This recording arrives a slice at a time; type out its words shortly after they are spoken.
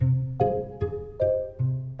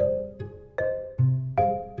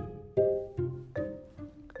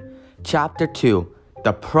Chapter 2: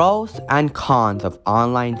 The Pros and Cons of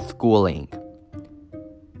Online Schooling.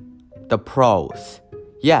 The pros.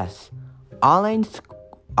 Yes, online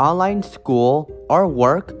school or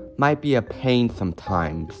work might be a pain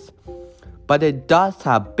sometimes, but it does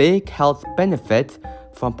have big health benefits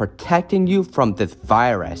from protecting you from this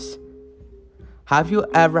virus. Have you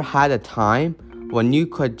ever had a time when you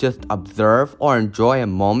could just observe or enjoy a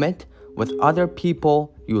moment with other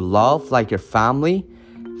people you love, like your family?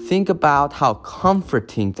 Think about how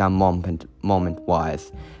comforting that moment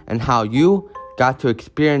was, and how you got to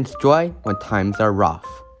experience joy when times are rough.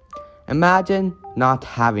 Imagine not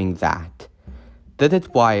having that. This is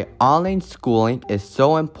why online schooling is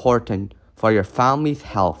so important for your family's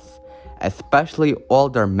health, especially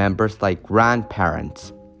older members like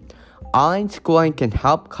grandparents. Online schooling can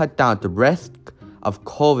help cut down the risk of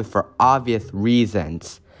COVID for obvious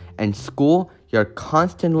reasons. In school, you're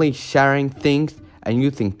constantly sharing things and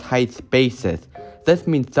using tight spaces. This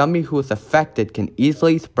means somebody who is affected can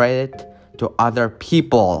easily spread it to other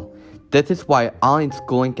people. This is why online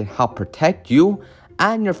schooling can help protect you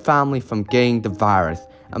and your family from getting the virus.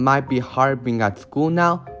 It might be hard being at school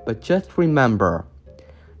now, but just remember,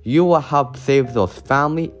 you will help save those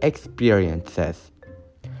family experiences.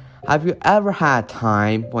 Have you ever had a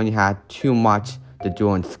time when you had too much to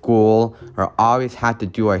do in school, or always had to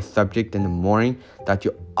do a subject in the morning that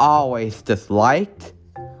you always disliked?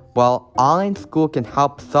 Well, online school can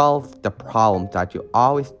help solve the problem that you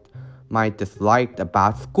always might dislike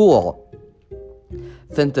about school.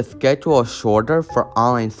 Since the schedule is shorter for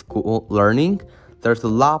online school learning, there's a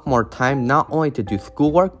lot more time not only to do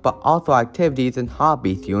schoolwork, but also activities and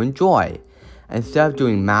hobbies you enjoy. Instead of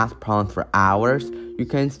doing math problems for hours, you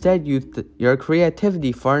can instead use your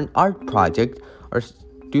creativity for an art project or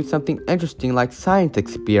do something interesting like science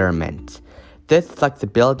experiments. This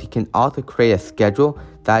flexibility can also create a schedule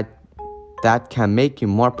that can make you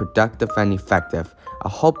more productive and effective. I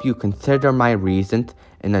hope you consider my reasons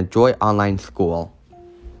and enjoy online school.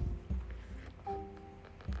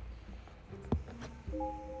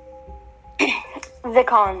 The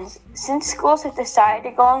cons. Since schools have decided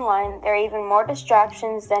to go online, there are even more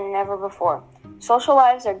distractions than ever before. Social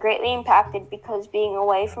lives are greatly impacted because being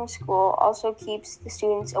away from school also keeps the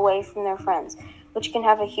students away from their friends, which can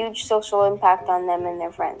have a huge social impact on them and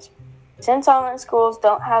their friends. Since online schools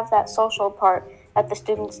don't have that social part that the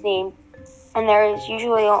students need, and there is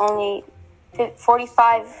usually only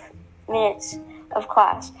 45 minutes of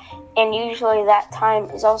class, and usually that time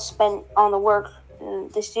is all spent on the work,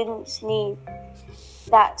 the students need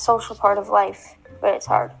that social part of life, but it's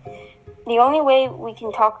hard. The only way we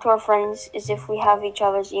can talk to our friends is if we have each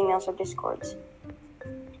other's emails or Discords.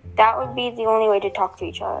 That would be the only way to talk to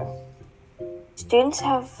each other. Students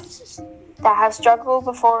that have struggled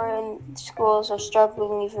before in schools are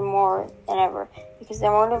struggling even more than ever because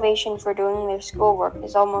their motivation for doing their schoolwork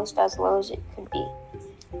is almost as low as it could be.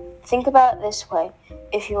 Think about it this way.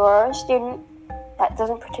 If you are a student that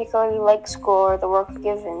doesn't particularly like school or the work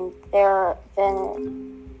given, then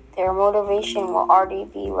their motivation will already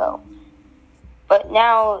be low. But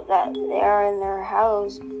now that they are in their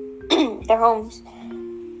homes,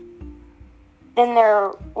 then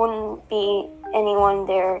there wouldn't be anyone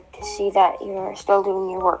there to see that you're still doing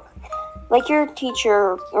your work. Like your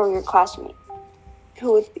teacher or your classmate,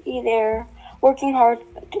 who would be there working hard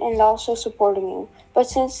and also supporting you. But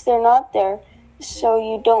since they're not there, so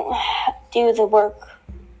you don't do the work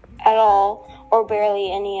at all, or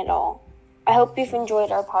barely any at all. I hope you've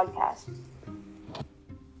enjoyed our podcast.